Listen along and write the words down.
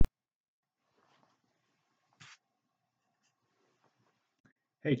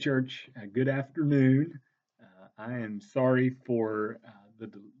Hey, church. Good afternoon. I am sorry for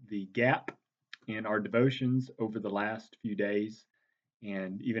the gap in our devotions over the last few days,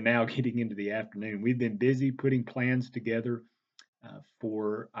 and even now getting into the afternoon. We've been busy putting plans together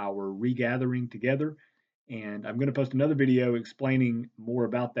for our regathering together, and I'm going to post another video explaining more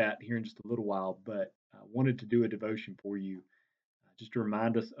about that here in just a little while. But I wanted to do a devotion for you just to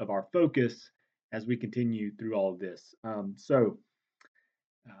remind us of our focus as we continue through all of this.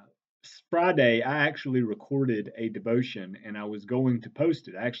 Uh, Friday, I actually recorded a devotion and I was going to post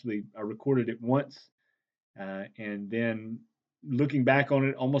it. Actually, I recorded it once and then looking back on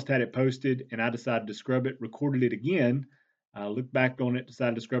it, almost had it posted and I decided to scrub it, recorded it again, looked back on it,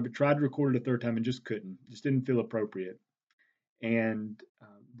 decided to scrub it, tried to record it a third time and just couldn't, just didn't feel appropriate. And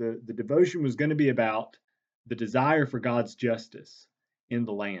the devotion was going to be about the desire for God's justice in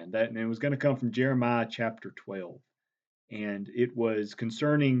the land. And it was going to come from Jeremiah chapter 12 and it was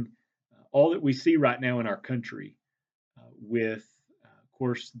concerning all that we see right now in our country with, of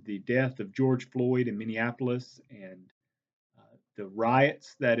course, the death of George Floyd in Minneapolis and the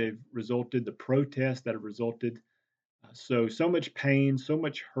riots that have resulted, the protests that have resulted. So much pain, so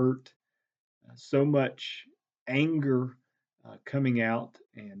much hurt, so much anger coming out,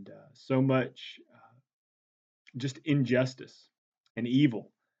 and so much just injustice and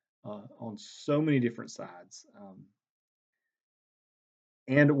evil on so many different sides.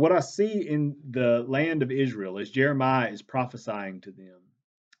 And what I see in the land of Israel as Jeremiah is prophesying to them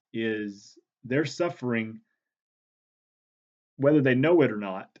is they're suffering, whether they know it or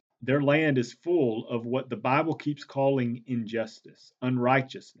not. Their land is full of what the Bible keeps calling injustice,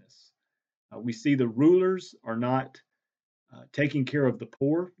 unrighteousness. We see the rulers are not taking care of the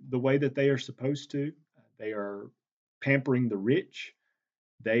poor the way that they are supposed to. They are pampering the rich.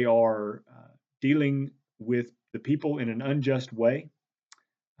 They are dealing with the people in an unjust way.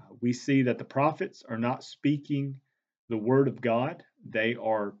 We see that the prophets are not speaking the word of God. They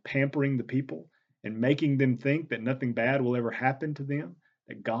are pampering the people and making them think that nothing bad will ever happen to them,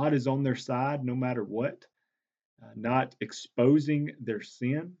 that God is on their side no matter what, not exposing their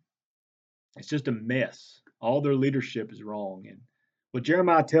sin. It's just a mess. All their leadership is wrong. And what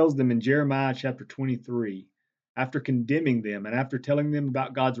Jeremiah tells them in Jeremiah chapter 23, after condemning them and after telling them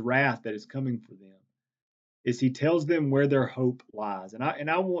about God's wrath that is coming for them, is he tells them where their hope lies. And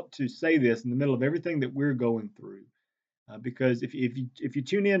I want to say this in the middle of everything that we're going through, because if you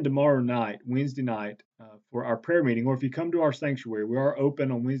tune in tomorrow night, Wednesday night, for our prayer meeting, or if you come to our sanctuary, we are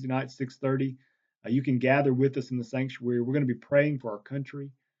open on Wednesday night 6:30. You can gather with us in the sanctuary. We're going to be praying for our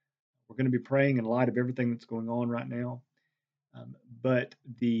country. We're going to be praying in light of everything that's going on right now. But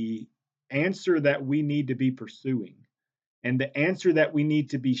the answer that we need to be pursuing and the answer that we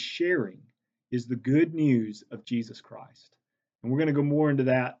need to be sharing is the good news of Jesus Christ. And we're going to go more into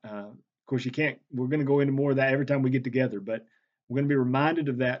that. Of course, we're going to go into more of that every time we get together, but we're going to be reminded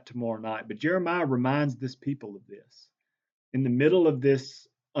of that tomorrow night. But Jeremiah reminds this people of this. In the middle of this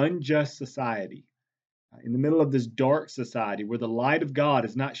unjust society, in the middle of this dark society where the light of God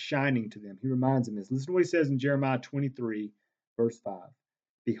is not shining to them, he reminds them this. Listen to what he says in Jeremiah 23, verse 5.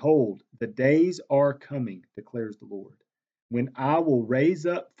 Behold, the days are coming, declares the Lord, when I will raise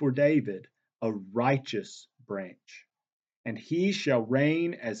up for David a righteous branch, and he shall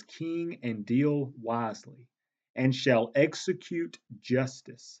reign as king and deal wisely, and shall execute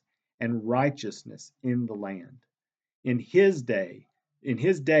justice and righteousness in the land. In his day, in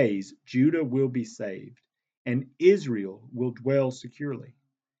his days, Judah will be saved, and Israel will dwell securely.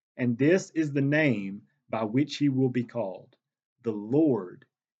 And this is the name by which he will be called. The Lord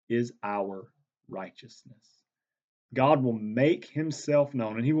is our righteousness. God will make himself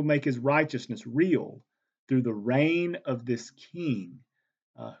known, and he will make his righteousness real through the reign of this king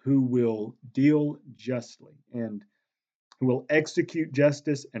who will deal justly and who will execute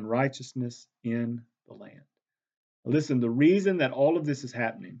justice and righteousness in the land. Listen, the reason that all of this is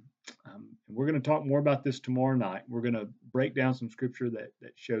happening, and we're going to talk more about this tomorrow night. We're going to break down some scripture that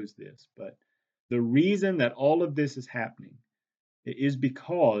shows this. But the reason that all of this is happening is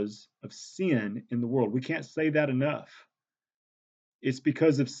because of sin in the world. We can't say that enough. It's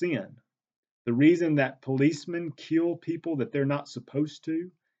because of sin. The reason that policemen kill people that they're not supposed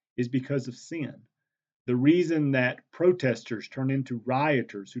to is because of sin. The reason that protesters turn into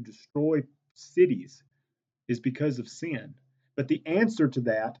rioters who destroy cities is because of sin. But the answer to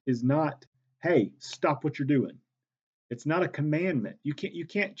that is not, hey, stop what you're doing. It's not a commandment. You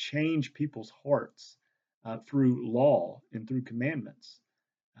can't change people's hearts through law and through commandments.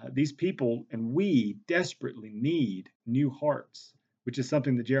 These people and we desperately need new hearts, which is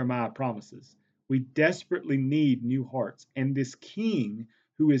something that Jeremiah promises. We desperately need new hearts. And this king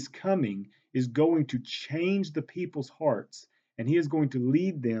who is coming is going to change the people's hearts, and he is going to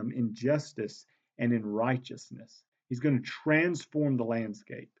lead them in justice and in righteousness. He's going to transform the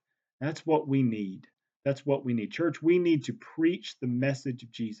landscape. That's what we need. That's what we need. Church, we need to preach the message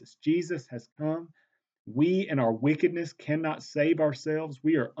of Jesus. Jesus has come. We in our wickedness cannot save ourselves.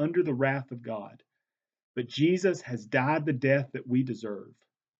 We are under the wrath of God. But Jesus has died the death that we deserve.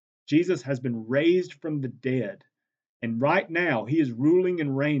 Jesus has been raised from the dead. And right now, he is ruling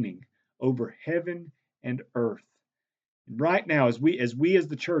and reigning over heaven and earth. And right now, as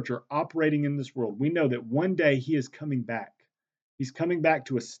the church are operating in this world, we know that one day he is coming back. He's coming back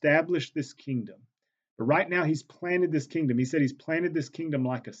to establish this kingdom. But right now, he's planted this kingdom. He said he's planted this kingdom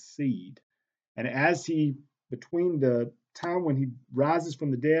like a seed. And between the time when he rises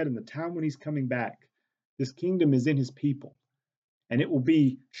from the dead and the time when he's coming back, this kingdom is in his people. And it will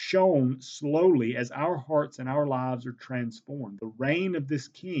be shown slowly as our hearts and our lives are transformed. The reign of this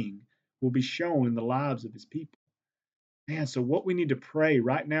king will be shown in the lives of his people. Man, so what we need to pray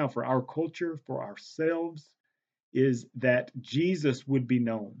right now for our culture, for ourselves, is that Jesus would be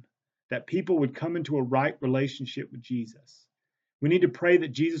known, that people would come into a right relationship with Jesus. We need to pray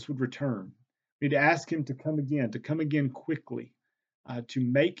that Jesus would return. We need to ask him to come again quickly, to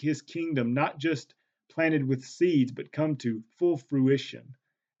make his kingdom not just planted with seeds, but come to full fruition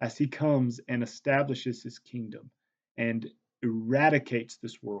as he comes and establishes his kingdom and eradicates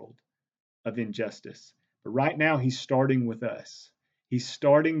this world of injustice. But right now, he's starting with us. He's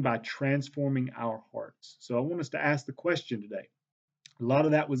starting by transforming our hearts. So I want us to ask the question today. A lot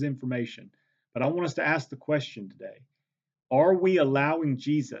of that was information, but I want us to ask the question today. Are we allowing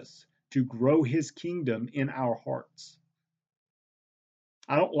Jesus to grow his kingdom in our hearts?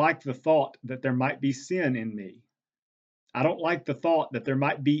 I don't like the thought that there might be sin in me. I don't like the thought that there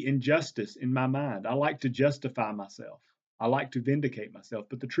might be injustice in my mind. I like to justify myself. I like to vindicate myself.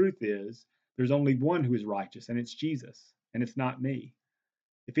 But the truth is, there's only one who is righteous, and it's Jesus, and it's not me.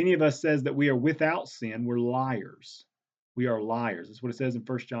 If any of us says that we are without sin, we're liars. We are liars. That's what it says in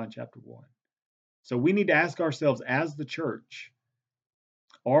 1 John chapter 1. So we need to ask ourselves as the church,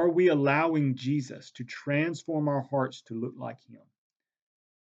 are we allowing Jesus to transform our hearts to look like him?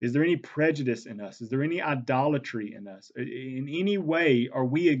 Is there any prejudice in us? Is there any idolatry in us? In any way, are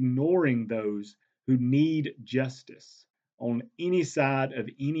we ignoring those who need justice on any side of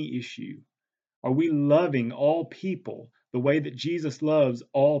any issue? Are we loving all people the way that Jesus loves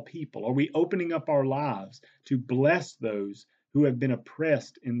all people? Are we opening up our lives to bless those who have been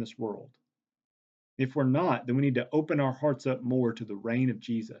oppressed in this world? If we're not, then we need to open our hearts up more to the reign of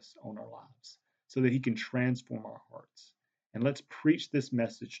Jesus on our lives so that he can transform our hearts. And let's preach this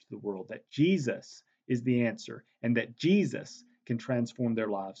message to the world that Jesus is the answer and that Jesus can transform their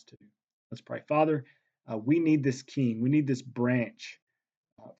lives too. Let's pray. Father, we need this king. We need this branch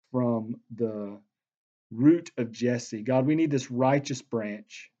from the root of Jesse. God, we need this righteous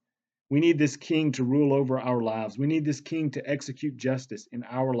branch. We need this king to rule over our lives. We need this king to execute justice in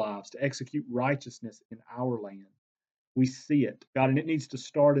our lives, to execute righteousness in our land. We see it, God, and it needs to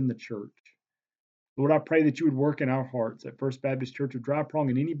start in the church. Lord, I pray that you would work in our hearts at First Baptist Church of Dry Prong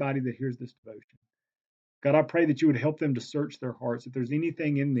and anybody that hears this devotion. God, I pray that you would help them to search their hearts. If there's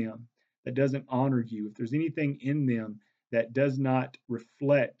anything in them that doesn't honor you, if there's anything in them that does not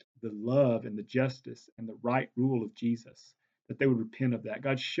reflect the love and the justice and the right rule of Jesus, that they would repent of that.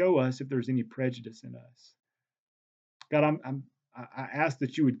 God, show us if there's any prejudice in us. God, I ask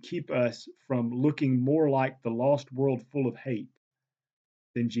that you would keep us from looking more like the lost world full of hate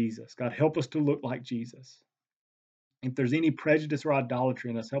than Jesus. God, help us to look like Jesus. If there's any prejudice or idolatry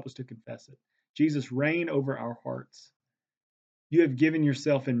in us, help us to confess it. Jesus, reign over our hearts. You have given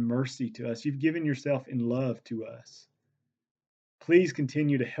yourself in mercy to us. You've given yourself in love to us. Please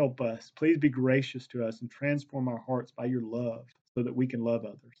continue to help us. Please be gracious to us and transform our hearts by your love so that we can love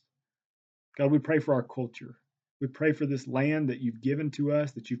others. God, we pray for our culture. We pray for this land that you've given to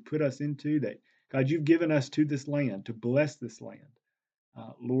us, that you've put us into, that, God, you've given us to this land, to bless this land.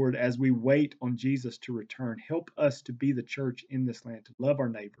 Lord, as we wait on Jesus to return, help us to be the church in this land, to love our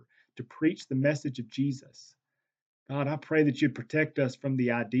neighbor, to preach the message of Jesus. God, I pray that you'd protect us from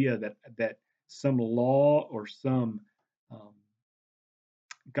the idea that some law or some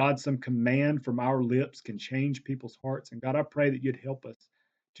some command from our lips can change people's hearts. And God, I pray that you'd help us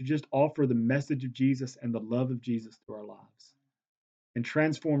to just offer the message of Jesus and the love of Jesus to our lives and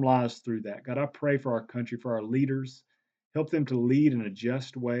transform lives through that. God, I pray for our country, for our leaders. Help them to lead in a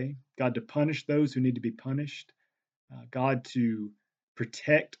just way. God, to punish those who need to be punished. God, to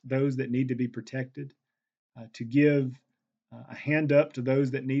protect those that need to be protected. To give a hand up to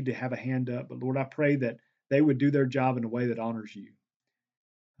those that need to have a hand up. But Lord, I pray that they would do their job in a way that honors you.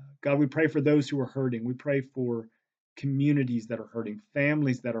 God, we pray for those who are hurting. We pray for communities that are hurting,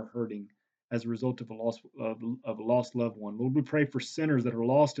 families that are hurting as a result of a lost loved one. Lord, we pray for sinners that are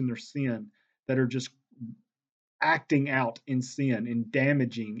lost in their sin, that are just acting out in sin, in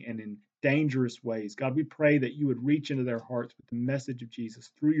damaging and in dangerous ways. God, we pray that you would reach into their hearts with the message of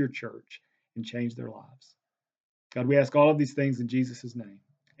Jesus through your church and change their lives. God, we ask all of these things in Jesus' name.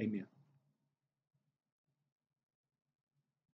 Amen.